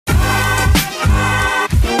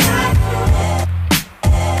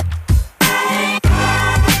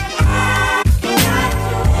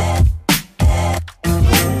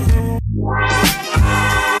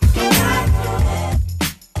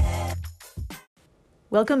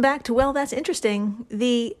Welcome back to Well, That's Interesting,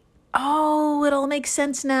 the Oh, it all makes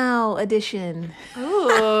sense now edition.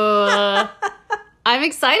 Ooh. I'm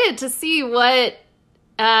excited to see what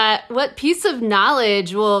piece of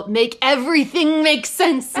knowledge will make everything make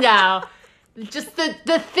sense now. Just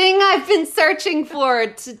the thing I've been searching for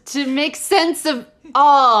to make sense of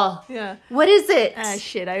all. Yeah. What is it?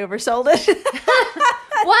 Shit, I oversold it.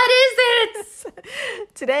 What is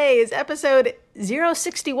it? Today is episode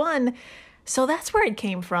 061. So that's where it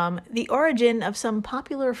came from. The origin of some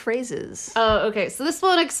popular phrases. Oh, okay. So this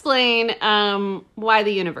won't explain why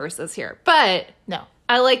the universe is here, but No.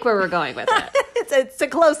 I like where we're going with it. It's a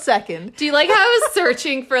close second. Do you like how I was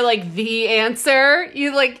searching for like the answer?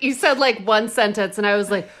 You said like one sentence and I was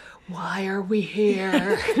like, why are we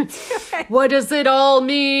here? What does it all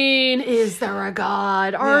mean? Is there a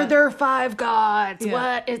God? Are there 5 gods? Yeah.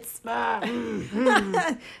 What? It's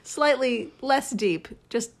Slightly less deep.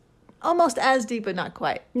 Just almost as deep, but not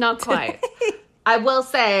quite. not quite. I will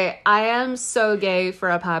say I am so gay for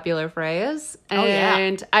a popular phrase.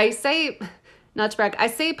 And I say, not to brag, I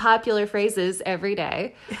say popular phrases every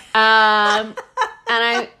day. And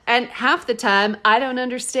half the time I don't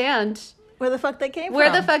understand Where the fuck they came from.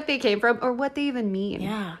 where the fuck they came from or what they even mean.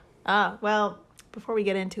 Yeah. Well, before we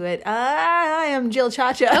get into it, I am Jill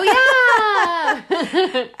Chacha. Oh, yeah.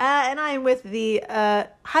 And I am with the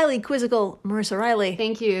highly quizzical Marissa Riley.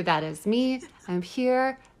 Thank you. That is me. I'm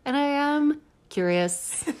here and I am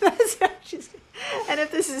curious. And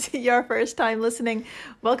if this is your first time listening,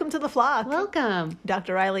 welcome to the flock. Welcome.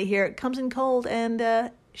 Dr. Riley here comes in cold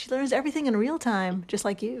and she learns everything in real time, just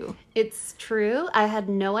like you. It's true. I had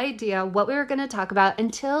no idea what we were going to talk about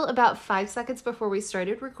until about 5 seconds before we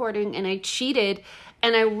started recording, and I cheated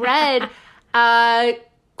and I read a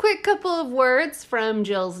quick couple of words from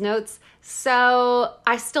Jill's notes. So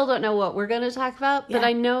I still don't know what we're going to talk about, but Yeah.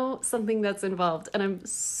 I know something that's involved, and I'm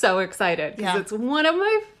so excited because Yeah. it's one of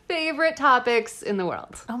my favorite topics in the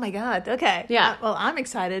world. Oh my God. Okay. Yeah. Well, I'm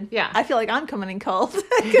excited. Yeah. I feel like I'm coming in cold.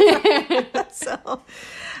 So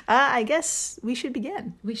I guess we should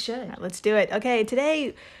begin. We should. All right, let's do it. Okay,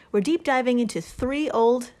 today we're deep diving into 3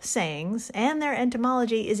 old sayings, and their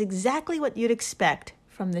etymology is exactly what you'd expect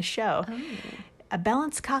from this show. Oh. A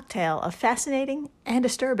balanced cocktail of fascinating and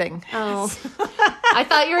disturbing. Oh, I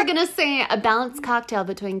thought you were going to say a balanced cocktail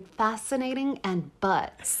between fascinating and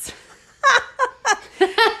butts.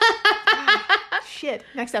 Shit,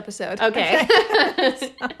 next episode. Okay.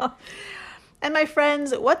 And my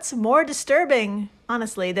friends, what's more disturbing,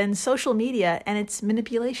 honestly, than social media and its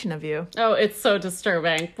manipulation of you? Oh, it's so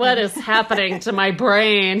disturbing. What is happening to my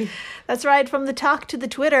brain? That's right, from the talk to the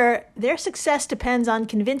Twitter, their success depends on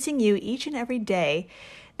convincing you each and every day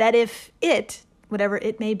that if it, whatever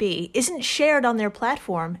it may be, isn't shared on their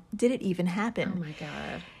platform, did it even happen? Oh my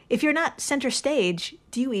God. If you're not center stage,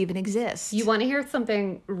 do you even exist? You want to hear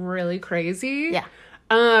something really crazy? Yeah.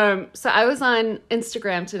 So I was on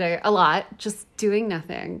Instagram today a lot, just doing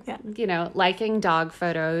nothing. Yeah. You know, liking dog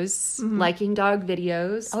photos, liking dog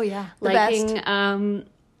videos. Oh, yeah. The liking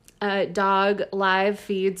dog live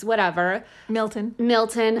feeds, whatever. Milton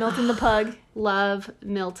Milton the pug. Love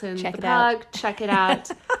Milton Check the it out. pug. Check it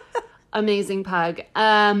out. Amazing pug.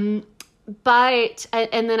 But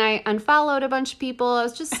and then I unfollowed a bunch of people. I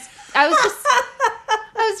was just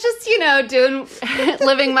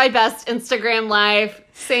living my best Instagram life,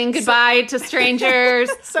 saying goodbye to strangers,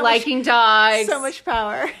 liking dogs. So much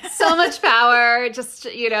power. So much power, just,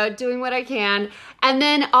 doing what I can. And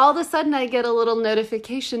then all of a sudden I get a little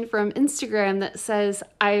notification from Instagram that says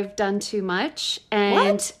I've done too much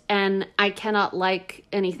What? and I cannot like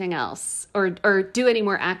anything else or do any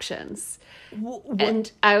more actions.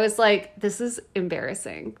 And I was like, this is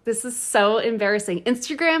embarrassing. This is so embarrassing.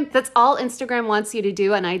 Instagram, that's all Instagram wants you to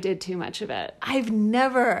do, and I did too much of it. I've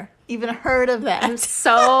never even heard of that. I'm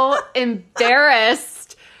so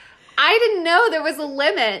embarrassed. I didn't know there was a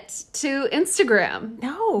limit to Instagram.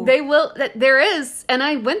 No. There is, and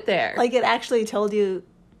I went there. Like it actually told you,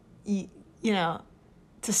 to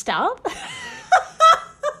stop?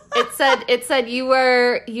 It said you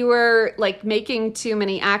were like making too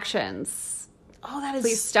many actions. Oh, that is...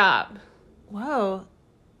 Please stop. Whoa.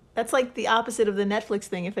 That's like the opposite of the Netflix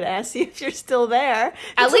thing if it asks you if you're still there.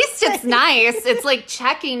 At least it's nice. It's like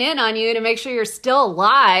checking in on you to make sure you're still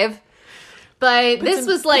alive. But this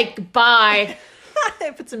was like, bye.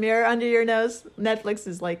 It puts a mirror under your nose. Netflix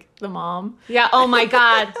is like the mom. Yeah, oh my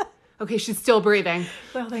God. Okay, she's still breathing.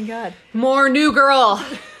 Well, thank God. More new girl.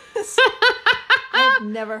 I've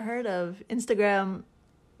never heard of Instagram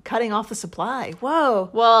cutting off the supply. Whoa.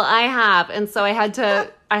 Well, I have. And so I had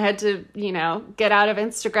to, get out of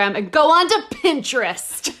Instagram and go on to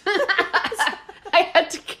Pinterest. I had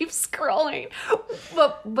scrolling.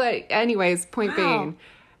 But anyways, point being,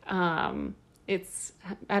 it's,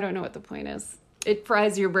 I don't know what the point is. It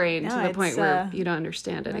fries your brain to the point where you don't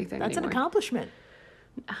understand anything That's anymore. an accomplishment.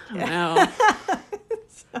 I don't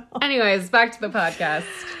know. Anyways, back to the podcast.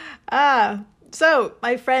 So,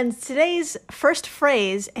 my friends, today's first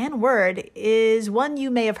phrase and word is one you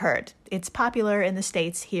may have heard. It's popular in the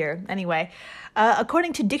States here, anyway.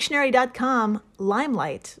 According to dictionary.com,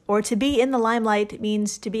 limelight, or to be in the limelight,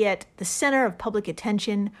 means to be at the center of public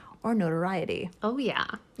attention or notoriety. Oh, yeah.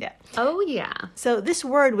 Yeah. Oh, yeah. So this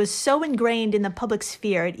word was so ingrained in the public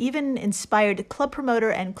sphere, it even inspired club promoter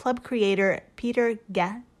and club creator Peter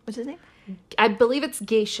what's his name? I believe it's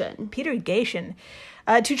Gatien. Peter Gatien,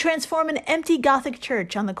 to transform an empty Gothic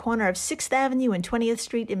church on the corner of 6th Avenue and 20th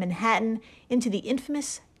Street in Manhattan into the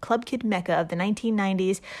infamous Club Kid Mecca of the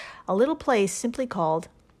 1990s, a little place simply called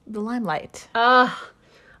the Limelight. So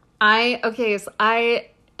I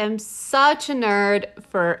am such a nerd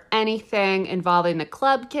for anything involving the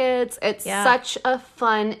Club Kids. It's such a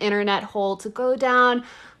fun internet hole to go down.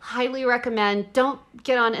 Highly recommend. Don't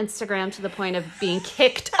get on Instagram to the point of being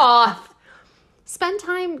kicked off. Spend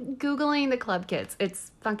time Googling the Club Kids.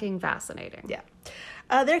 It's fucking fascinating. Yeah.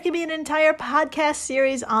 There could be an entire podcast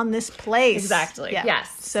series on this place. Exactly. Yeah.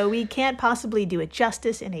 Yes. So we can't possibly do it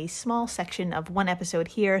justice in a small section of one episode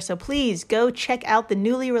here. So please go check out the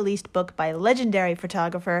newly released book by legendary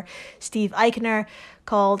photographer Steve Eichner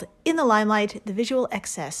called In the Limelight, The Visual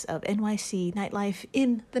Excess of NYC Nightlife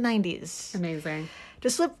in the 90s. Amazing.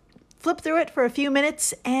 Just flip through it for a few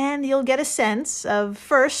minutes and you'll get a sense of,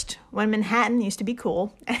 first, when Manhattan used to be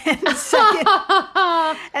cool, and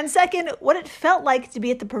second, what it felt like to be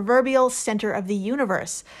at the proverbial center of the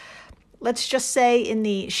universe. Let's just say in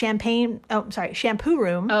the shampoo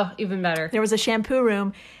room. Oh, even better. There was a shampoo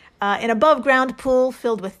room, an above-ground pool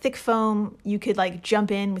filled with thick foam. You could jump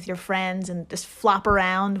in with your friends and just flop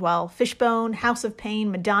around while Fishbone, House of Pain,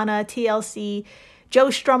 Madonna, TLC, Joe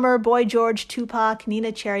Strummer, Boy George, Tupac,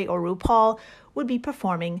 Nina Cherry, or RuPaul would be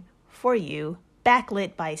performing for you,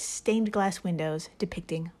 backlit by stained glass windows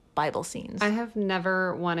depicting Bible scenes. I have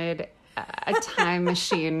never wanted a time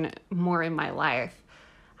machine more in my life.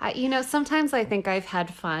 Sometimes I think I've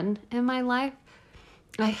had fun in my life.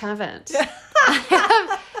 I haven't. I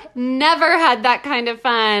have never had that kind of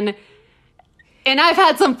fun. And I've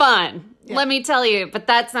had some fun, let me tell you. But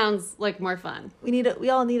that sounds like more fun. We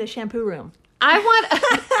all need a shampoo room. I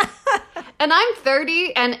want, and I'm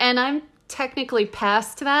 30 and I'm technically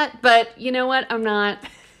past that, but you know what? I'm not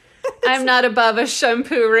above a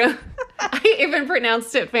shampoo room. I even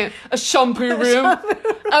pronounced it, a shampoo room.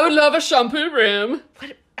 I would love a shampoo room.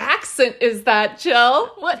 What accent is that, Jill?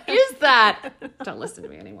 What is that? Don't listen to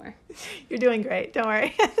me anymore. You're doing great. Don't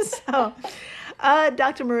worry. So,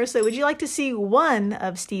 Dr. Marissa, would you like to see one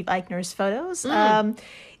of Steve Eichner's photos?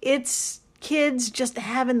 It's kids just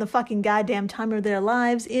having the fucking goddamn time of their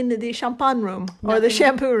lives in the champagne room or the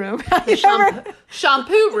shampoo room.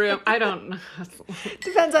 Shampoo room. I don't know.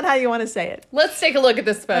 Depends on how you want to say it. Let's take a look at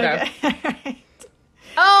this photo. Okay.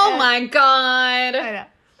 Oh my God. I know.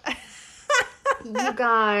 You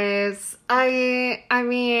guys, I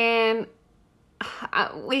mean,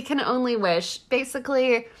 we can only wish.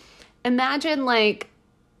 Basically, imagine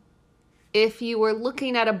if you were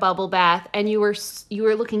looking at a bubble bath and you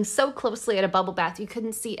were looking so closely at a bubble bath you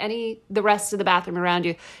couldn't see the rest of the bathroom around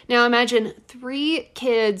you. Now imagine 3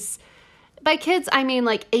 kids. By kids, I mean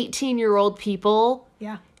 18-year-old people.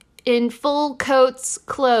 Yeah. In full coats,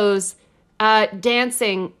 clothes,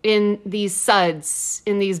 dancing in these suds,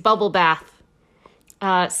 in these bubble bath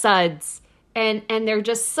suds. And they're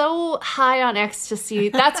just so high on ecstasy.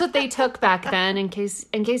 That's what they took back then. In case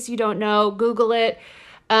you don't know, Google it.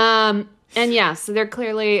 And yeah, so they're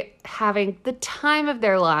clearly having the time of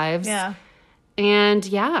their lives. Yeah. And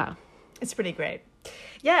yeah. It's pretty great.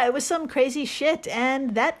 Yeah, it was some crazy shit.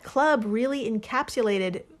 And that club really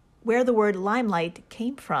encapsulated where the word limelight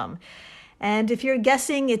came from. And if you're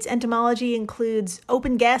guessing its etymology includes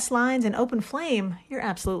open gas lines and open flame, you're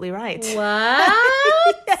absolutely right.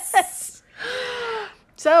 What? Yes.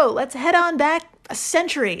 So let's head on back a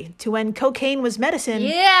century to when cocaine was medicine.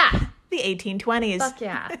 Yeah. The 1820s. Fuck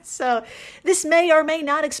yeah. So this may or may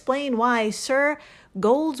not explain why Sir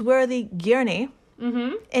Goldsworthy Gurney,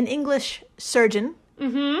 an English surgeon,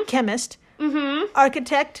 chemist,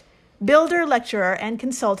 architect, builder, lecturer, and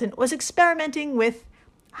consultant, was experimenting with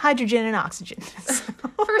hydrogen and oxygen.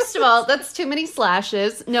 First of all, that's too many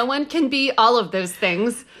slashes. No one can be all of those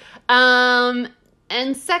things. And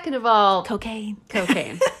second of all, Cocaine.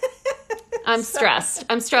 I'm stressed.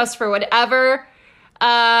 I'm stressed for whatever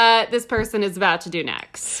this person is about to do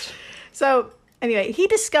next. So Anyway, he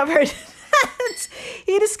discovered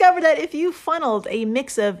that if you funneled a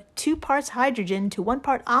mix of 2 parts hydrogen to 1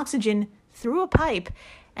 part oxygen through a pipe,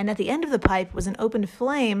 and at the end of the pipe was an open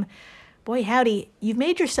flame, boy howdy, you've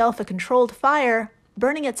made yourself a controlled fire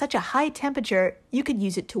burning at such a high temperature you could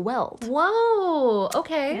use it to weld. Whoa,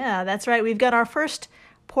 okay. Yeah, that's right. We've got our first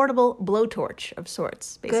portable blowtorch of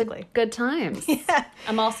sorts, basically. Good times. Yeah.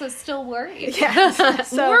 I'm also still worried. Yeah.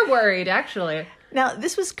 So, more worried, actually. now,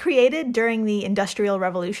 this was created during the Industrial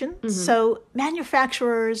Revolution, so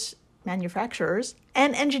manufacturers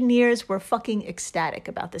and engineers were fucking ecstatic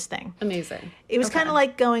about this thing. Amazing. It was kind of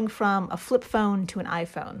like going from a flip phone to an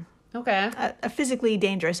iPhone. Okay. A physically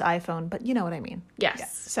dangerous iPhone, but you know what I mean. Yes. Yeah.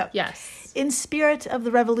 So, yes. in spirit of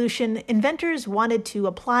the revolution, inventors wanted to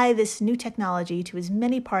apply this new technology to as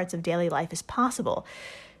many parts of daily life as possible.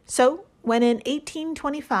 So, when in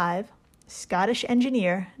 1825, Scottish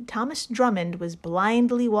engineer Thomas Drummond was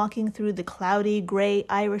blindly walking through the cloudy, grey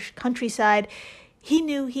Irish countryside, he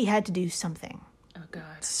knew he had to do something. Oh,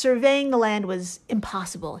 God. Surveying the land was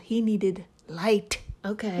impossible. He needed light.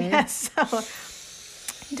 Okay. Yes, so...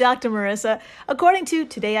 Dr. Marissa, according to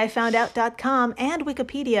todayifoundout.com and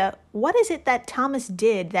Wikipedia, what is it that Thomas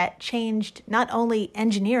did that changed not only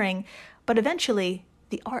engineering, but eventually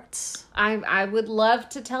the arts? I would love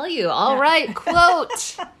to tell you. All right,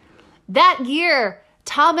 quote. That year,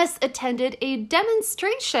 Thomas attended a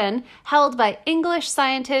demonstration held by English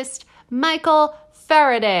scientist Michael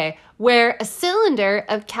Faraday, where a cylinder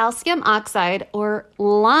of calcium oxide, or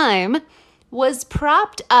lime, was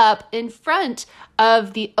propped up in front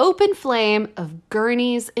of the open flame of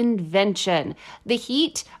Gurney's invention. The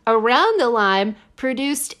heat around the lime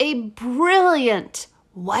produced a brilliant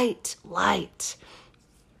white light.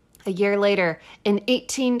 A year later, in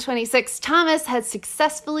 1826, Thomas had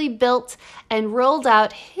successfully built and rolled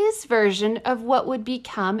out his version of what would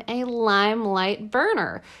become a limelight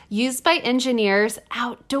burner, used by engineers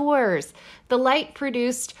outdoors. The light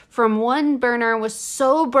produced from one burner was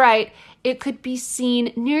so bright it could be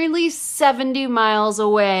seen nearly 70 miles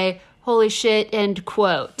away. Holy shit, end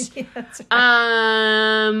quote. Yeah, that's right.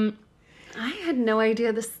 I had no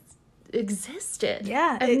idea this existed.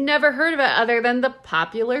 Yeah, I've never heard of it other than the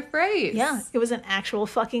popular phrase. Yeah, it was an actual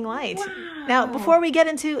fucking light. Wow. Now, before we get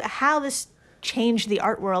into how this changed the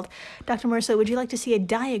art world, Dr. Marissa, would you like to see a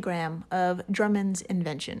diagram of Drummond's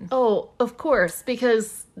invention? Oh, of course,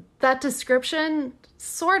 because that description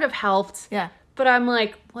sort of helped. Yeah. But I'm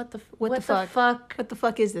like, what the fuck? What the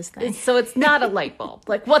fuck is this thing? So it's not a light bulb.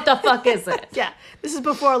 Like, what the fuck is it? Yeah, this is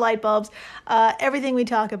before light bulbs. Everything we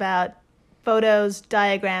talk about, photos,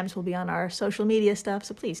 diagrams, will be on our social media stuff.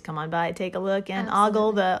 So please come on by, take a look, and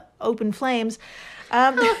ogle the open flames.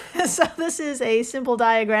 So this is a simple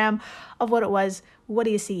diagram of what it was. What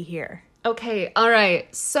do you see here? Okay, all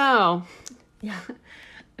right. So, yeah,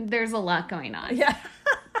 there's a lot going on. Yeah.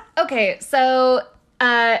 Okay, so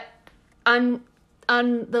on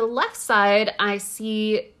the left side, I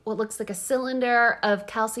see what looks like a cylinder of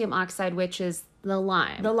calcium oxide, which is the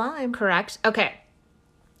lime. The lime. Correct? Okay.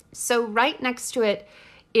 So right next to it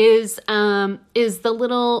is the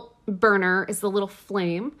little burner, is the little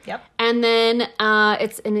flame. Yep. And then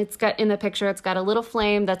it's got, in the picture, it's got a little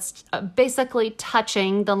flame that's basically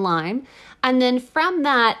touching the lime. And then from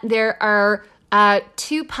that, there are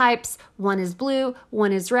 2 pipes. One is blue,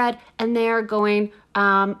 one is red, and they are going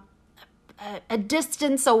a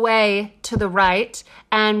distance away to the right,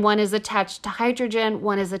 and one is attached to hydrogen,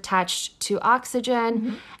 one is attached to oxygen,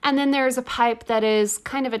 mm-hmm. and then there's a pipe that is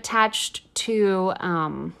kind of attached to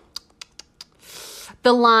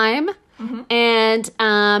the lime, mm-hmm. and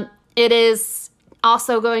it is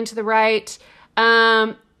also going to the right,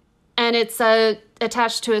 and it's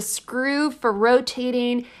attached to a screw for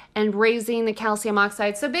rotating and raising the calcium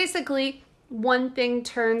oxide. So basically, one thing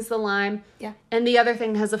turns the lime, yeah, and the other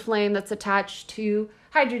thing has a flame that's attached to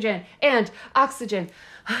hydrogen and oxygen.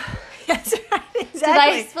 That's right, exactly. Did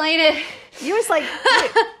I explain it? You was like,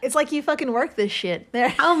 it's like you fucking work this shit.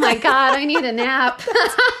 There. Oh my God, I need a nap.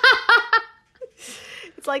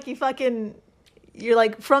 It's like you're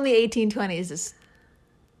like from the 1820s, just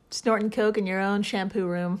snorting coke in your own shampoo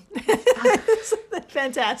room.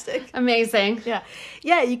 Fantastic. Amazing. Yeah.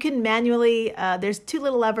 Yeah, you can manually, there's 2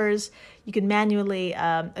 little levers. You can manually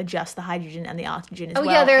adjust the hydrogen and the oxygen as well.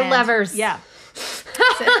 Oh, yeah, they're levers. Yeah.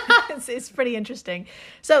 It's pretty interesting.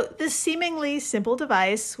 So this seemingly simple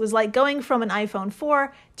device was like going from an iPhone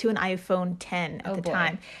 4 to an iPhone 10 at the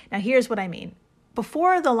time. Now, here's what I mean.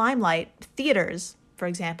 Before the limelight, theaters, for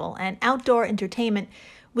example, and outdoor entertainment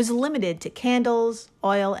was limited to candles,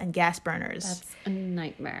 oil, and gas burners. That's a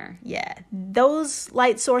nightmare. Yeah, those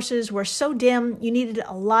light sources were so dim, you needed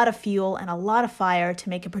a lot of fuel and a lot of fire to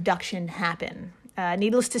make a production happen.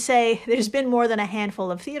 Needless to say, there's been more than a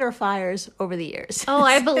handful of theater fires over the years. Oh,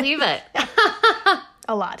 I believe it.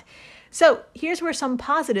 A lot. So here's where some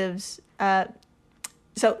positives...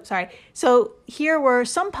 So here were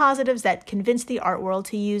some positives that convinced the art world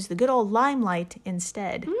to use the good old limelight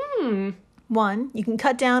instead. One, you can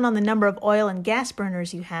cut down on the number of oil and gas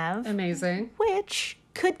burners you have. Amazing. Which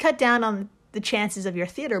could cut down on the chances of your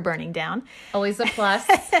theater burning down. Always a plus.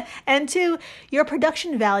 And two, your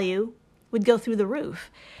production value would go through the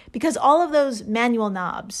roof. Because all of those manual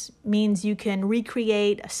knobs means you can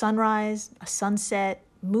recreate a sunrise, a sunset,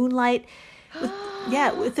 moonlight.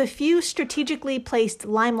 With a few strategically placed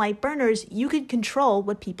limelight burners, you could control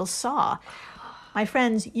what people saw. My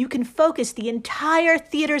friends, you can focus the entire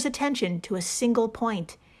theater's attention to a single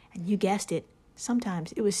point. And you guessed it,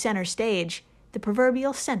 sometimes it was center stage, the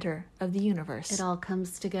proverbial center of the universe. It all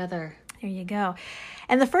comes together. There you go.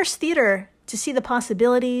 And the first theater to see the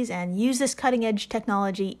possibilities and use this cutting-edge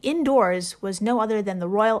technology indoors was no other than the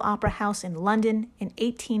Royal Opera House in London in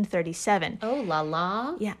 1837. Oh, la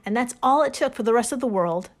la. Yeah, and that's all it took for the rest of the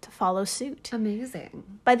world to follow suit.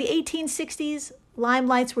 Amazing. By the 1860s,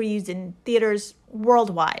 limelights were used in theaters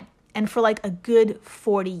worldwide. And for like a good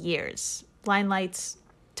 40 years, limelights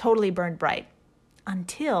totally burned bright.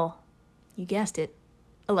 Until, you guessed it,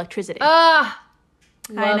 electricity.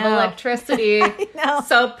 Love electricity. I know.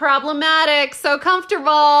 So problematic, so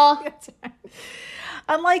comfortable.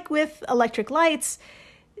 Unlike with electric lights,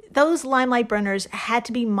 those limelight burners had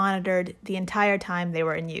to be monitored the entire time they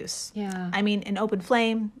were in use. Yeah. I mean, an open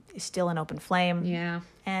flame is still an open flame. Yeah.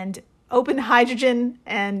 And open hydrogen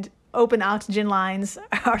and open oxygen lines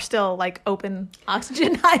are still like open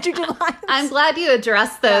oxygen hydrogen lines. I'm glad you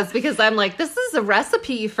addressed those because I'm like, this is a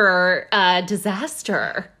recipe for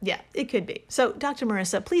disaster. Yeah, it could be. So, Dr.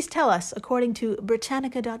 Marissa, please tell us, according to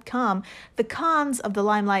Britannica.com, the cons of the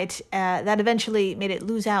limelight that eventually made it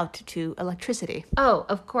lose out to electricity. Oh,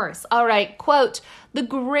 of course. All right. Quote, the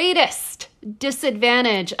greatest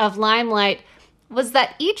disadvantage of limelight was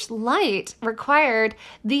that each light required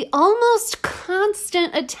the almost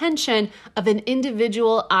constant attention of an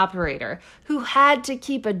individual operator who had to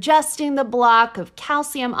keep adjusting the block of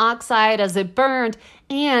calcium oxide as it burned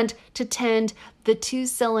and to tend the 2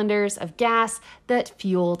 cylinders of gas that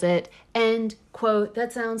fueled it. End quote.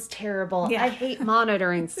 That sounds terrible. Yeah. I hate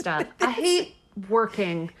monitoring stuff. I hate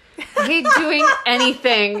working. I hate doing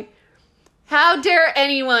anything. How dare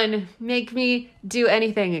anyone make me do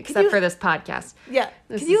anything except for this podcast? Yeah.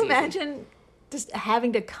 This Can you is easy. imagine just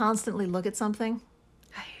having to constantly look at something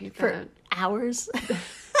I hate for that. hours?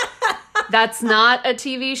 That's not a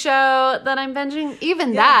TV show that I'm binging.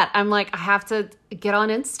 Even that, I'm like, I have to get on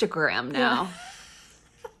Instagram now.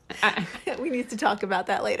 We need to talk about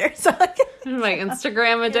that later. So My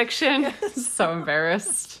Instagram addiction. So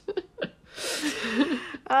embarrassed.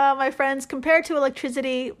 my friends, compared to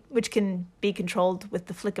electricity, which can be controlled with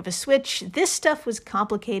the flick of a switch, this stuff was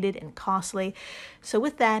complicated and costly. So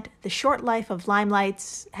with that, the short life of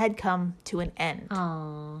limelights had come to an end.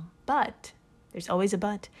 Aww. But, there's always a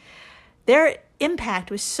but, their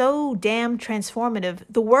impact was so damn transformative,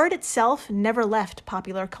 the word itself never left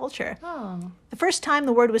popular culture. Oh. The first time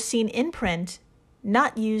the word was seen in print,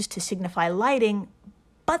 not used to signify lighting,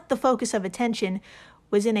 but the focus of attention,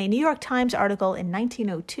 was in a New York Times article in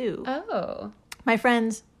 1902. Oh. My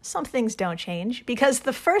friends, some things don't change, because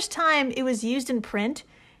the first time it was used in print,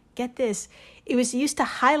 get this, it was used to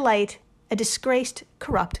highlight a disgraced,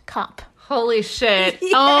 corrupt cop. Holy shit.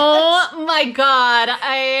 Yes. Oh my God.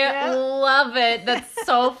 I love it. That's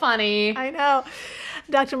so funny. I know.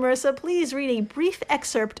 Dr. Marissa, please read a brief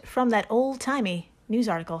excerpt from that old-timey news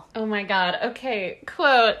article. Oh my God. Okay.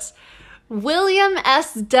 Quote, William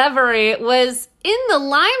S. Devery was in the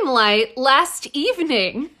limelight last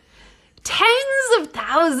evening. Tens of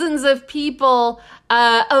thousands of people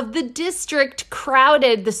of the district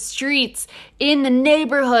crowded the streets in the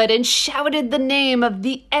neighborhood and shouted the name of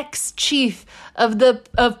the ex-chief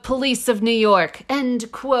of police of New York.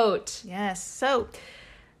 End quote. Yes. So,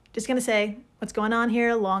 just going to say what's going on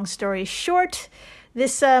here. Long story short,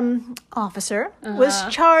 this officer was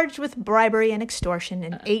charged with bribery and extortion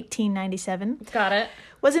in 1897. Got it.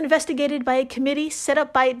 Was investigated by a committee set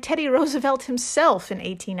up by Teddy Roosevelt himself in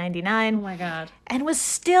 1899. Oh my God. And was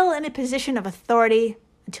still in a position of authority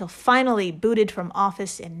until finally booted from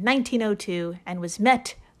office in 1902 and was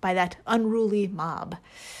met by that unruly mob.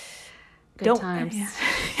 Good times.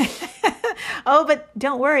 Oh, but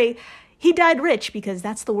don't worry. He died rich because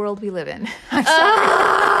that's the world we live in. I'm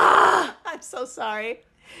sorry. I'm so sorry.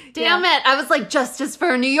 Damn it. I was like, justice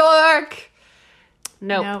for New York.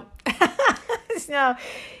 Nope. No.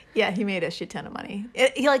 Yeah, he made a shit ton of money.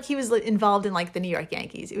 He was involved in like the New York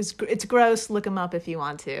Yankees. It's gross. Look him up if you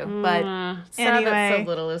want to. But sad that anyway, so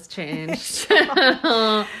little has changed.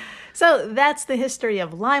 So that's the history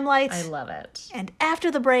of Limelight. I love it. And after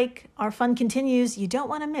the break, our fun continues. You don't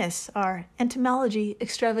want to miss our entomology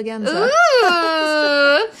extravaganza.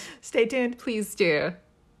 Ooh. Stay tuned. Please do.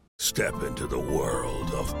 Step into the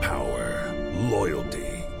world of power, loyalty,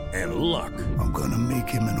 and luck. I'm gonna make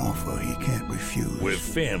him an offer he can't refuse. With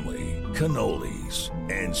family, cannolis,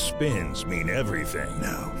 and spins mean everything.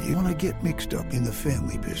 Now, you wanna get mixed up in the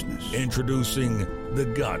family business. Introducing The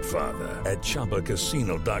Godfather at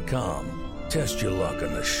ChumbaCasino.com. Test your luck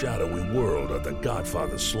in the shadowy world of The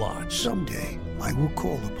Godfather slot. Someday, I will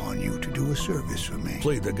call upon you to do a service for me.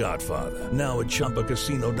 Play The Godfather now at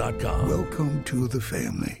ChumbaCasino.com. Welcome to the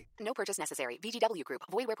family. No purchase necessary. VGW Group.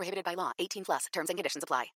 Void where prohibited by law. 18 plus. Terms and conditions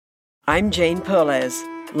apply. I'm Jane Perlez,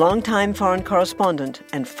 longtime foreign correspondent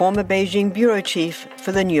and former Beijing bureau chief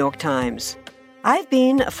for the New York Times. I've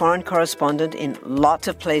been a foreign correspondent in lots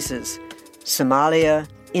of places: Somalia,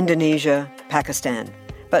 Indonesia, Pakistan,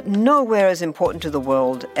 but nowhere as important to the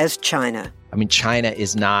world as China. I mean, China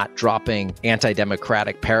is not dropping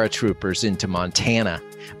anti-democratic paratroopers into Montana.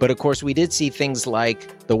 But of course, we did see things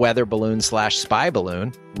like the weather balloon/spy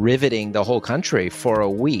balloon riveting the whole country for a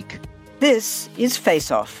week. This is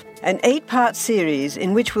Face Off, an 8-part series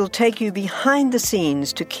in which we'll take you behind the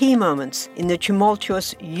scenes to key moments in the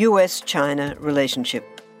tumultuous U.S.-China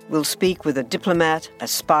relationship. We'll speak with a diplomat, a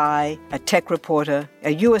spy, a tech reporter,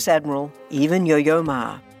 a U.S. admiral, even Yo-Yo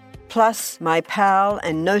Ma. Plus, my pal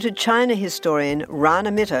and noted China historian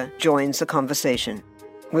Rana Mitter joins the conversation.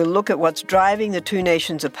 We'll look at what's driving the two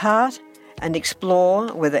nations apart and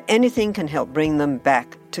explore whether anything can help bring them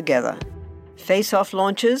back together. Face Off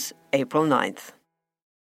launches April 9th.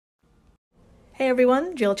 Hey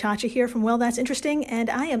everyone, Jill Chacha here from Well That's Interesting, and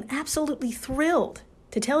I am absolutely thrilled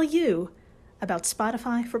to tell you about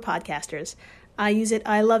Spotify for podcasters. I use it,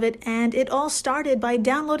 I love it, and it all started by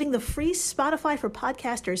downloading the free Spotify for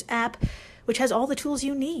Podcasters app, which has all the tools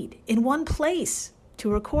you need in one place to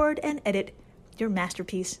record and edit your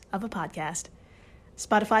masterpiece of a podcast.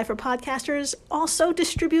 Spotify for Podcasters also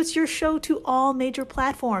distributes your show to all major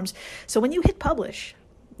platforms. So when you hit publish,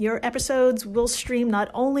 your episodes will stream not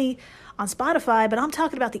only on Spotify, but I'm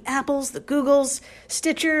talking about the Apples, the Googles,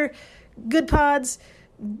 Stitcher, Good Pods,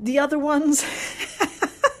 the other ones.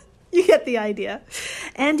 You get the idea.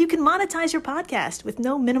 And you can monetize your podcast with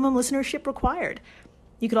no minimum listenership required.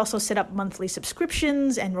 You could also set up monthly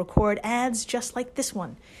subscriptions and record ads just like this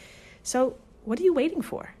one. So what are you waiting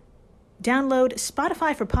for? Download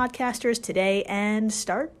Spotify for Podcasters today and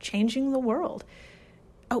start changing the world.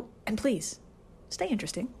 Oh, and please, stay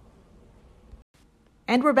interesting.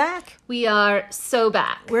 And we're back. We are so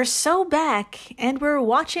back. We're so back, and we're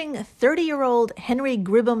watching 30-year-old Henry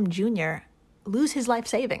Gribham Jr. lose his life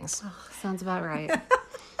savings. Oh, sounds about right.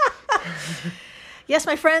 Yes,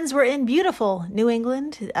 my friends, we're in beautiful New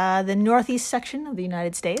England, the northeast section of the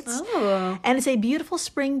United States. Oh. And it's a beautiful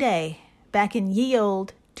spring day back in ye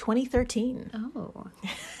old 2013. Oh.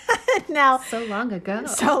 Now, So long ago.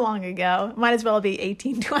 so long ago. Might as well be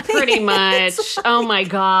 1820. Pretty much. Oh my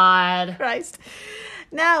God. Christ.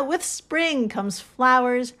 Now, with spring comes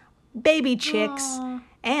flowers, baby chicks,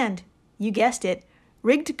 and, you guessed it,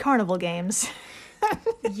 rigged carnival games.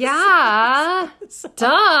 Yeah.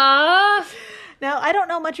 Duh. Now, I don't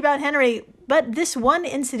know much about Henry, but this one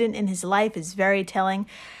incident in his life is very telling.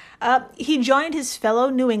 He joined his fellow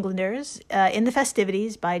New Englanders in the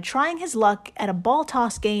festivities by trying his luck at a ball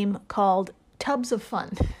toss game called Tubs of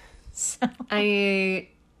Fun. So. I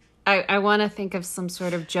want to think of some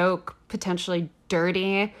sort of joke, potentially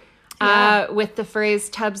dirty, with the phrase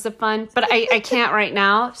 "tubs of fun," but I can't right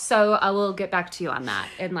now. So I will get back to you on that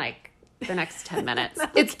in like the next 10 minutes.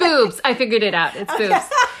 Okay. It's boobs. I figured it out. It's boobs.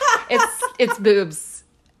 It's boobs.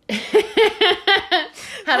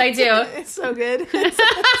 How'd I do? It's so good. It's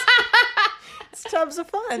Tubs of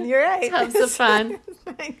Fun. You're right. Tubs of Fun.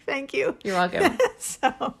 Thank you. You're welcome.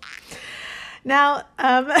 So. Now,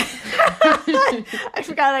 I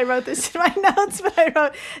forgot I wrote this in my notes,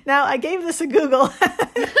 but I gave this a Google.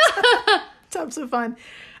 Tubs of Fun.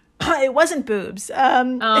 It wasn't boobs. It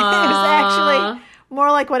was actually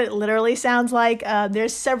more like what it literally sounds like.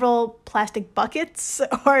 There's several plastic buckets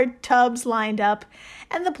or tubs lined up,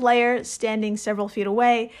 and the player, standing several feet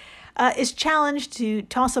away, is challenged to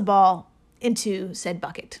toss a ball into said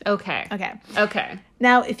bucket. Okay.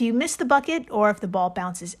 Now, if you miss the bucket or if the ball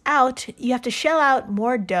bounces out, you have to shell out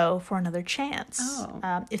more dough for another chance.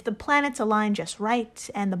 If the planets align just right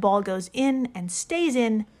and the ball goes in and stays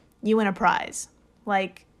in, you win a prize,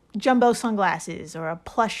 like jumbo sunglasses or a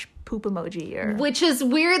plush poop emoji. Which is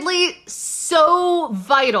weirdly so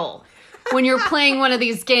vital when you're playing one of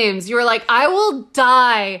these games. You're like, I will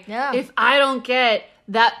die if I don't get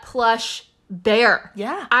that plush bear.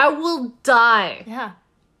 Yeah. I will die. Yeah.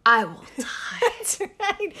 I will die. That's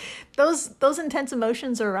right. Those intense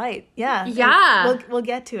emotions are right. Yeah. Yeah. We'll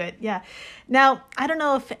get to it. Yeah. Now, I don't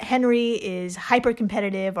know if Henry is hyper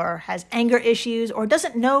competitive or has anger issues or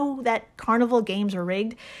doesn't know that carnival games are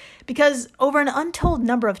rigged, because over an untold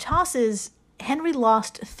number of tosses, Henry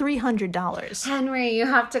lost $300. Henry, you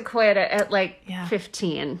have to quit it at like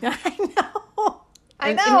 15. I know.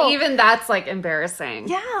 And even that's like embarrassing.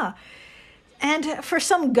 Yeah. And for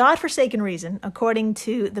some godforsaken reason, according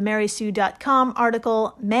to the MarySue.com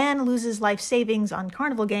article, Man Loses Life Savings on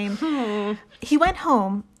Carnival Game, he went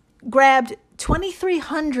home, grabbed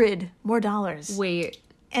 $2,300 more dollars. Wait.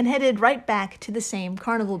 And headed right back to the same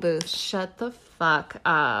carnival booth. Shut the fuck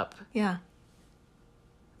up. Yeah.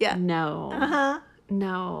 Yeah. No. Uh-huh.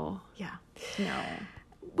 No. Yeah. No.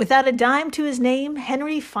 Without a dime to his name,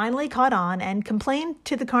 Henry finally caught on and complained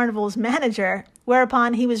to the carnival's manager,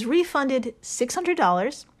 whereupon he was refunded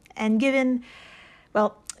 $600 and given,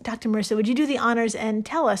 well, Dr. Marissa, would you do the honors and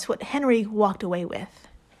tell us what Henry walked away with?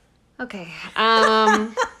 Okay.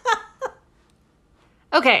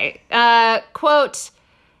 Okay. Quote,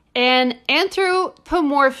 an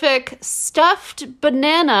anthropomorphic stuffed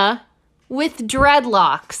banana with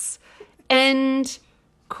dreadlocks. End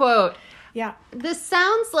quote. Yeah. This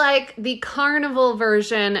sounds like the carnival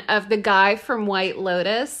version of the guy from White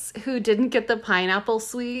Lotus who didn't get the pineapple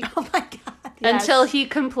suite. Oh my God. Yes. Until he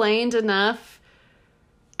complained enough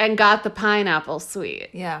and got the pineapple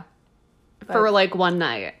suite. Yeah. For like one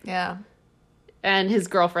night. Yeah. And his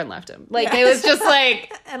girlfriend left him. Like, it was just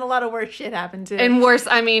like... And a lot of worse shit happened too. And worse,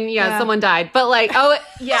 I mean, yeah, someone died. But like, oh,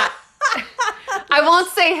 yeah. I won't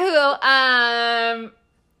say who.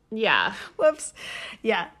 Yeah. Whoops.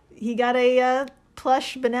 Yeah. He got a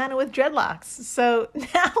plush banana with dreadlocks. So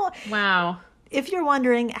now... Wow. If you're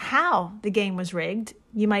wondering how the game was rigged,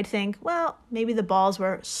 you might think, well, maybe the balls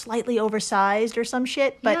were slightly oversized or some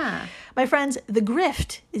shit. But my friends, the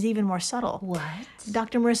grift is even more subtle. What?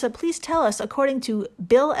 Dr. Marissa, please tell us, according to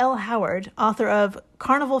Bill L. Howard, author of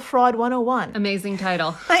Carnival Fraud 101. Amazing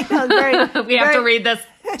title. I know, we have to read this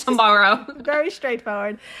tomorrow. Very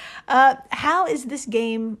straightforward. How is this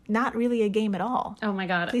game not really a game at all? Oh my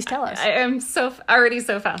God. Please tell us. I am already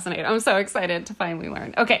so fascinated. I'm so excited to finally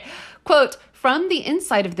learn. Okay. Quote, from the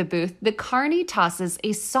inside of the booth, the carny tosses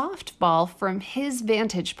a softball from his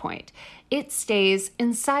vantage point. It stays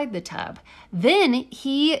inside the tub. Then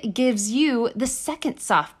he gives you the second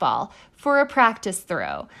softball for a practice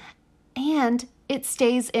throw. And it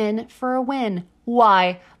stays in for a win.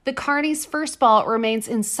 Why? The carny's first ball remains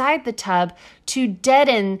inside the tub to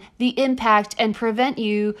deaden the impact and prevent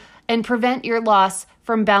your loss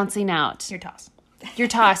from bouncing out. Your toss. Your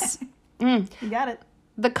toss. You got it.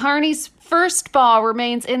 The carny's first ball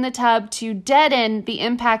remains in the tub to deaden the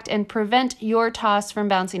impact and prevent your toss from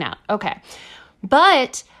bouncing out. Okay.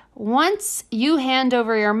 But once you hand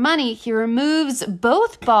over your money, he removes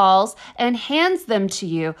both balls and hands them to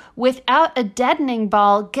you. Without a deadening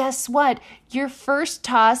ball, guess what? Your first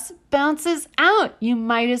toss bounces out. You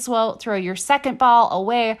might as well throw your second ball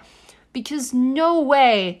away because no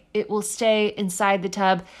way it will stay inside the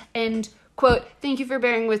tub. And, quote, thank you for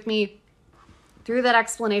bearing with me through that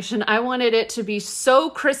explanation. I wanted it to be so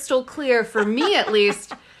crystal clear for me, at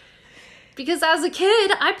least, because as a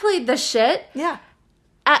kid, I played this shit. Yeah.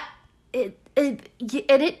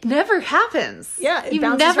 It never happens. Yeah, it you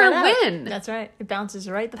bounces never right win. Out. That's right. It bounces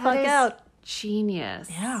right the That fuck is out. Genius.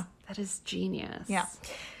 Yeah. That is genius. Yeah.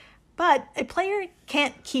 But a player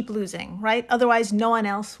can't keep losing, right? Otherwise, no one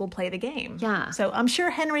else will play the game. Yeah. So I'm sure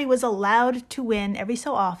Henry was allowed to win every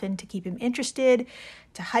so often to keep him interested,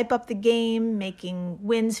 to hype up the game, making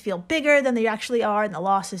wins feel bigger than they actually are and the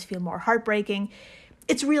losses feel more heartbreaking.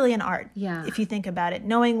 It's really an art, if you think about it,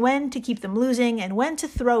 knowing when to keep them losing and when to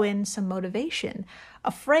throw in some motivation.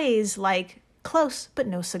 A phrase like, close but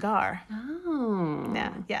no cigar. Oh.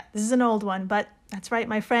 Yeah, this is an old one, but that's right,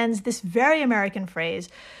 my friends. This very American phrase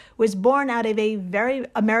was born out of a very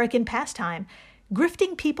American pastime,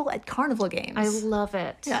 grifting people at carnival games. I love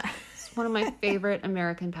it. Yeah. It's one of my favorite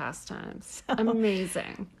American pastimes.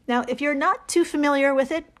 Amazing. Now, if you're not too familiar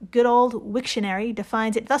with it, good old Wiktionary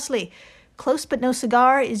defines it thusly. Close but no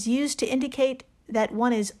cigar is used to indicate that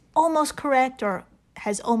one is almost correct or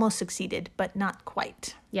has almost succeeded, but not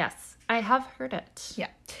quite. Yes, I have heard it. Yeah.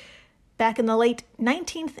 Back in the late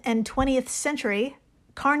 19th and 20th century,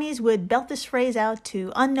 carnies would belt this phrase out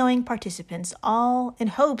to unknowing participants, all in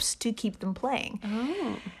hopes to keep them playing.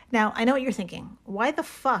 Oh. Now, I know what you're thinking. Why the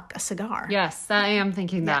fuck a cigar? Yes, I am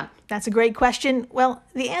thinking that. That's a great question. Well,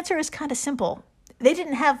 the answer is kind of simple. They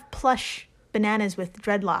didn't have plush bananas with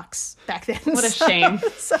dreadlocks back then. What a shame.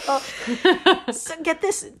 So get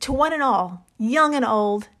this, to one and all, young and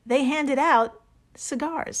old, they handed out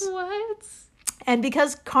cigars. What? And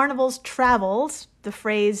because carnivals traveled, the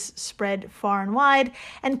phrase spread far and wide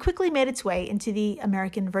and quickly made its way into the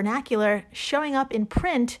American vernacular, showing up in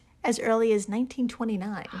print as early as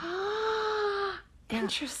 1929.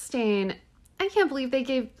 Interesting. I can't believe they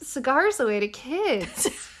gave cigars away to kids.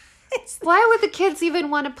 Why would the kids even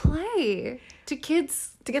want to play? To get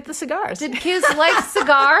the cigars. Did kids like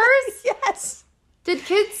cigars? Yes. Did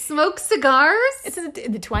kids smoke cigars? It's in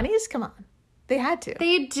the 20s? Come on. They had to.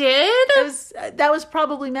 They did? That was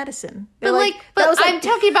probably medicine. But I'm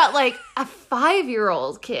talking about like a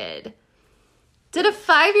 5-year-old kid. Did a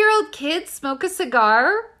 5-year-old kid smoke a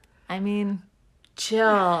cigar? I mean,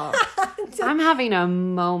 Jill, I'm having a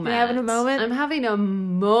moment. You're having a moment? I'm having a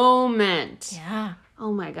moment. yeah.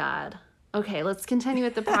 Oh my God. Okay, let's continue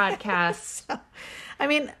with the podcast. I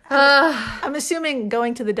mean, I'm assuming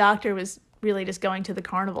going to the doctor was really just going to the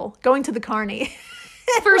carnival, going to the carny.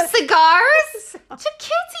 For cigars? Do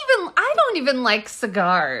kids even... I don't even like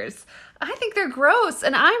cigars. I think they're gross.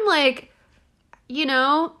 And I'm like, you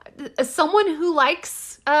know, someone who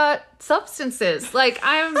likes substances. Like,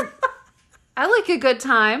 I like a good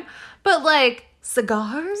time. But, like,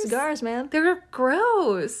 cigars? Cigars, man. They're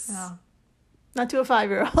gross. Oh. Not to a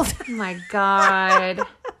 5-year-old. Oh, my God.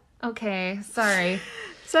 Okay, sorry.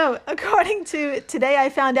 So, according to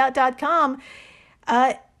todayifoundout.com,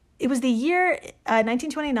 it was the year,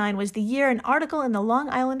 1929 was the year an article in the Long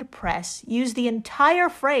Island Press used the entire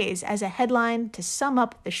phrase as a headline to sum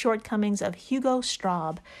up the shortcomings of Hugo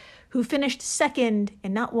Straub, who finished second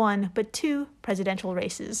in not one, but 2 presidential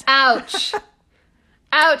races. Ouch.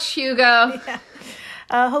 Ouch, Hugo. Yeah.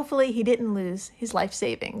 Hopefully he didn't lose his life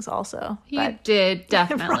savings also. You did,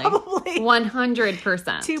 definitely. Probably.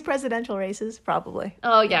 100%. 2 presidential races, probably.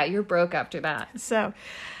 Oh, yeah, you're broke after that. So,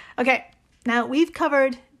 okay, now we've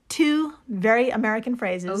covered 2 very American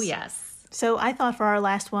phrases. Oh, yes. So I thought for our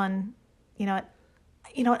last one, you know what,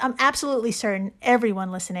 I'm absolutely certain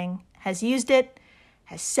everyone listening has used it,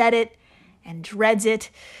 has said it, and dreads it.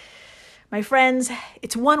 My friends,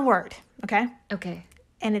 it's one word, okay? Okay.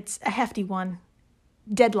 And it's a hefty one.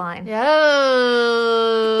 Deadline.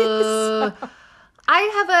 Oh. I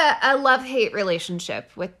have a love-hate relationship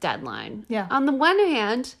with deadline. Yeah. On the one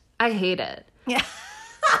hand, I hate it. Yeah.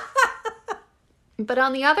 But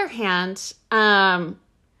on the other hand, I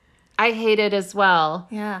hate it as well.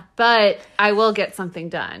 Yeah. But I will get something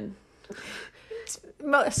done. So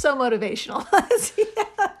motivational.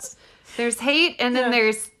 Yes. There's hate, and then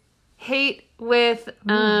there's hate with,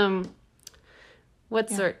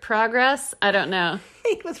 progress? I don't know.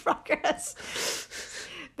 Hate with progress.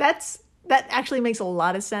 That actually makes a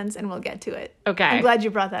lot of sense, and we'll get to it. Okay. I'm glad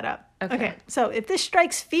you brought that up. Okay. So if this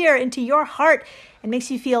strikes fear into your heart and makes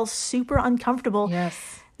you feel super uncomfortable,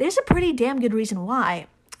 Yes. there's a pretty damn good reason why.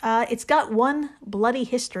 It's got one bloody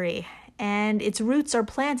history, and its roots are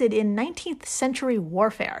planted in 19th century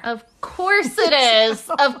warfare. Of course it is.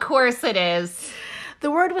 Of course it is. The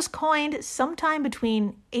word was coined sometime between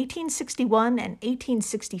 1861 and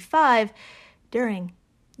 1865 during,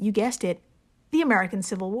 you guessed it, the American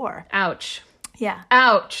Civil War. Ouch. Yeah.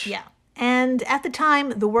 Ouch. Yeah. And at the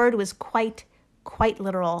time, the word was quite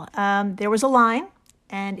literal. There was a line,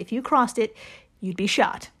 and if you crossed it, you'd be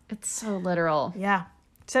shot. It's so literal. Yeah.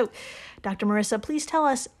 So, Dr. Marissa, please tell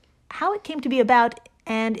us how it came to be about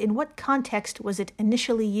and in what context was it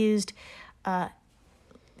initially used. Here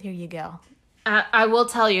you go. I will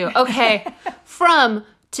tell you. Okay. From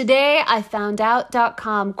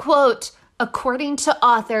todayifoundout.com, quote, according to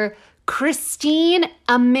author Christine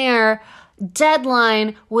Amir,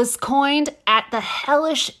 deadline was coined at the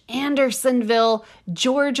hellish Andersonville,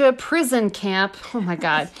 Georgia prison camp. Oh my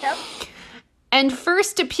God. Yep. And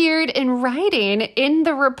first appeared in writing in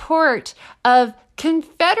the report of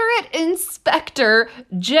Confederate Inspector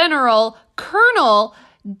General Colonel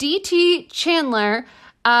D.T. Chandler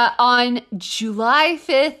on July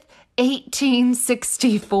 5th,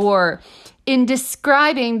 1864. In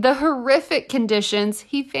describing the horrific conditions,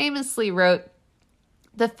 he famously wrote,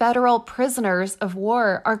 The federal prisoners of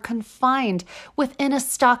war are confined within a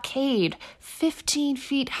stockade 15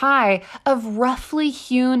 feet high of roughly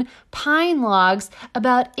hewn pine logs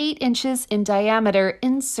about 8 inches in diameter,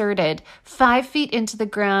 inserted 5 feet into the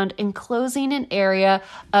ground, enclosing an area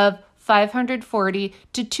of 540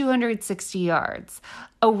 to 260 yards.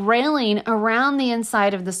 A railing around the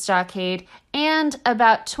inside of the stockade and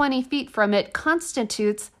about 20 feet from it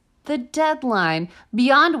constitutes the deadline,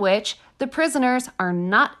 beyond which the prisoners are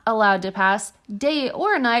not allowed to pass day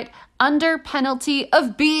or night under penalty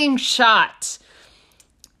of being shot.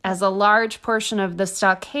 As a large portion of the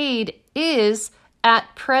stockade is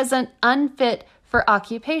at present unfit for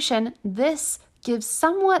occupation, this gives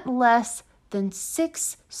somewhat less than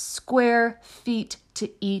 6 square feet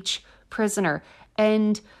to each prisoner.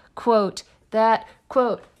 End quote. That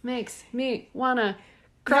quote makes me wanna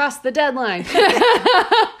cross the deadline.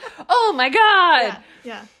 Oh my God.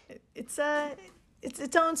 Yeah. It's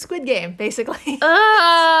its own Squid Game, basically.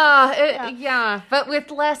 Yeah, but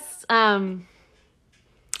with less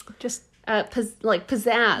Just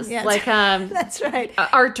pizzazz, yeah, like that's right.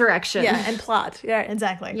 Art direction. Yeah, and plot. Yeah,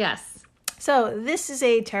 exactly. Yes. So this is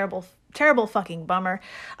a terrible, terrible fucking bummer.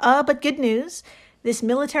 But good news. This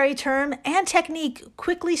military term and technique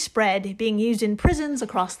quickly spread, being used in prisons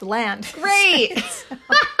across the land. Great.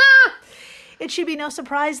 It should be no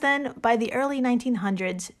surprise then, by the early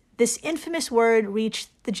 1900s, this infamous word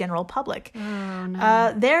reached the general public. Oh,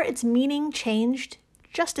 no. There, its meaning changed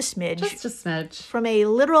just a smidge. Just a smidge. From a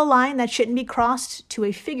literal line that shouldn't be crossed to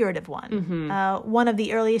a figurative one. Mm-hmm. One of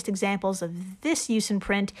the earliest examples of this use in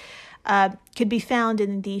print could be found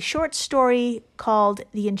in the short story called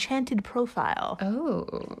The Enchanted Profile.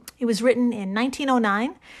 Oh. It was written in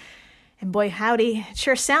 1909. And boy, howdy, it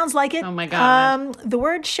sure sounds like it. Oh, my God. The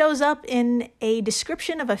word shows up in a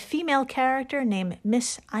description of a female character named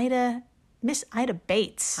Miss Ida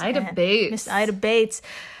Bates. Ida Bates. Miss Ida Bates.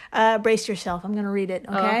 Brace yourself. I'm going to read it,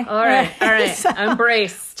 okay? All right. So- I'm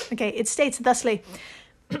braced. Okay, it states thusly.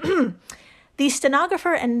 The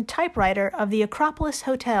stenographer and typewriter of the Acropolis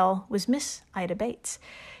Hotel was Miss Ida Bates.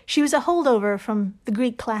 She was a holdover from the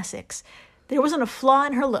Greek classics. There wasn't a flaw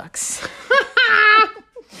in her looks.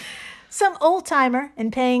 Some old-timer,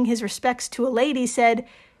 in paying his respects to a lady, said,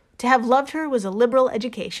 to have loved her was a liberal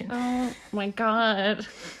education. Oh, my God.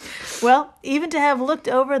 Well, even to have looked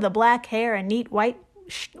over the black hair and neat white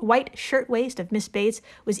shirtwaist of Miss Bates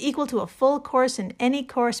was equal to a full course in any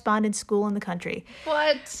correspondence school in the country.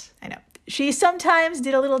 What? I know. She sometimes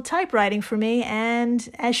did a little typewriting for me, and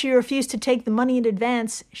as she refused to take the money in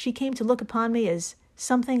advance, she came to look upon me as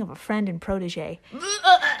something of a friend and protege.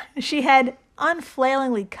 She had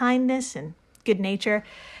unflailingly kindness and good nature,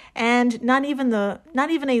 and not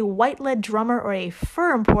even a white-lead drummer or a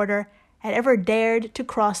fur importer had ever dared to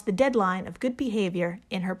cross the deadline of good behavior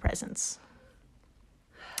in her presence.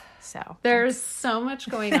 So There's so much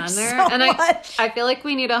going on there. so and much. I feel like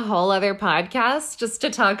we need a whole other podcast just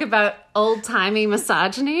to talk about old-timey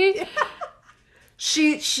misogyny. Yeah.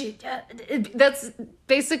 She that's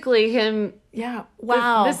basically him. Yeah.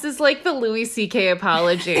 Wow. This is like the Louis C.K.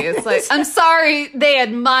 apology. It's like, I'm sorry they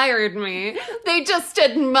admired me. They just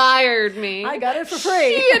admired me. I got it for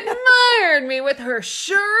free. She admired me with her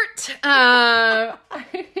shirt.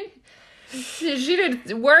 She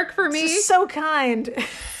did work for me. She's so kind.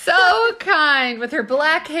 So kind with her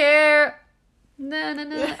black hair. I don't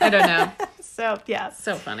know. So, yeah.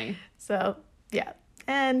 So funny. So, yeah.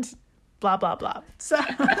 And blah, blah, blah. So,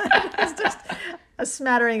 it's just a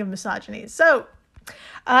smattering of misogyny. So,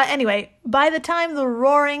 anyway, by the time the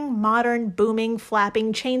roaring, modern, booming,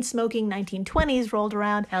 flapping, chain-smoking 1920s rolled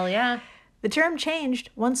around, Hell yeah. the term changed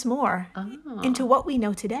once more into what we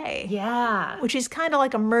know today. Yeah. Which is kind of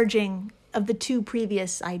like a merging of the two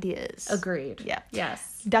previous ideas. Agreed. Yeah. Yes.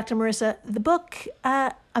 Dr. Marissa, the book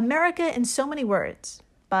America in So Many Words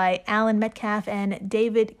by Alan Metcalf and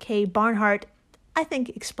David K. Barnhart, I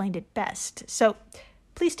think, explained it best. So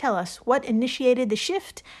please tell us what initiated the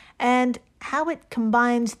shift and how it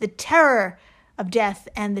combines the terror of death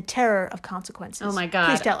and the terror of consequences. Oh my God.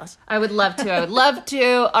 Please tell us. I would love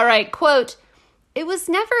to. All right, quote, it was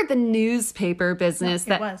never the newspaper business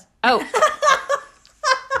It was. Oh.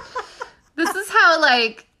 This is how,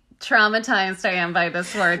 traumatized I am by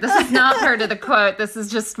this word. This is not part of the quote. This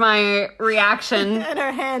is just my reaction. And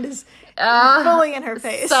her hand is fully in her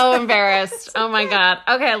face. So embarrassed. Oh my God.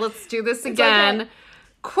 Okay, let's do this again. Okay.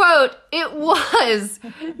 Quote, it was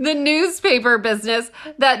the newspaper business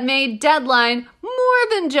that made Deadline more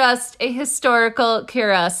than just a historical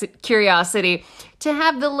curiosity. To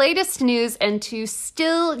have the latest news and to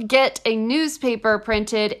still get a newspaper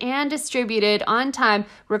printed and distributed on time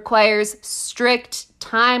requires strict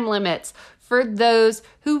time limits for those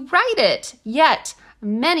who write it. Yet,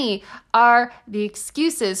 many are the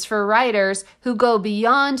excuses for writers who go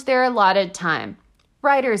beyond their allotted time.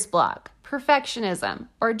 Writer's block, perfectionism,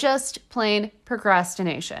 or just plain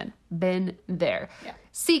procrastination. Been there. Yeah.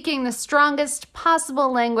 Seeking the strongest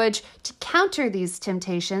possible language to counter these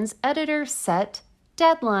temptations, editors set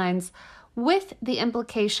deadlines with the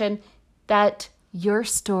implication that your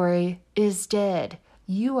story is dead.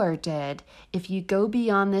 You are dead if you go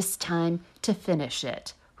beyond this time to finish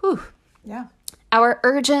it. Whew. Yeah. Our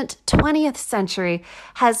urgent 20th century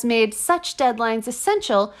has made such deadlines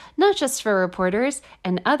essential, not just for reporters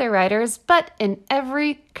and other writers, but in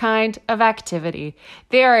every kind of activity.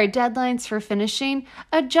 There are deadlines for finishing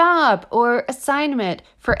a job or assignment,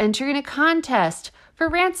 for entering a contest, for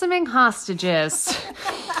ransoming hostages,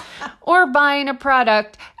 or buying a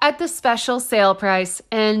product at the special sale price.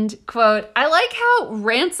 And, quote, I like how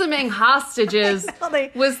ransoming hostages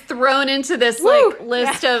was thrown into this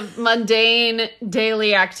list of mundane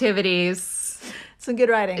daily activities. Some good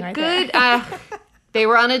writing right there. Good. They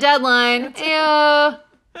were on a deadline.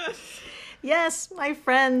 Yes, my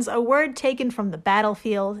friends, a word taken from the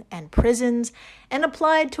battlefield and prisons and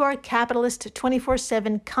applied to our capitalist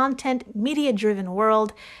 24/7 content media-driven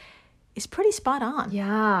world is pretty spot on.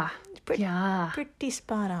 Yeah. Pretty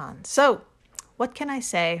spot on. So, what can I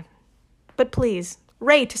say? But please,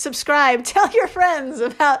 rate, subscribe, tell your friends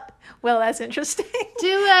about, well, that's interesting.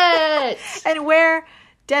 Do it! And where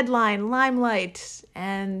Deadline, Limelight,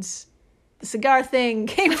 and the cigar thing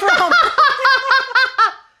came from.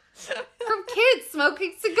 From kids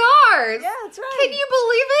smoking cigars. Yeah, that's right. Can you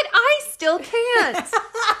believe it? I still can't.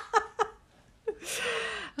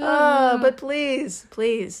 But please,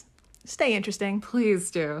 stay interesting.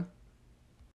 Please do.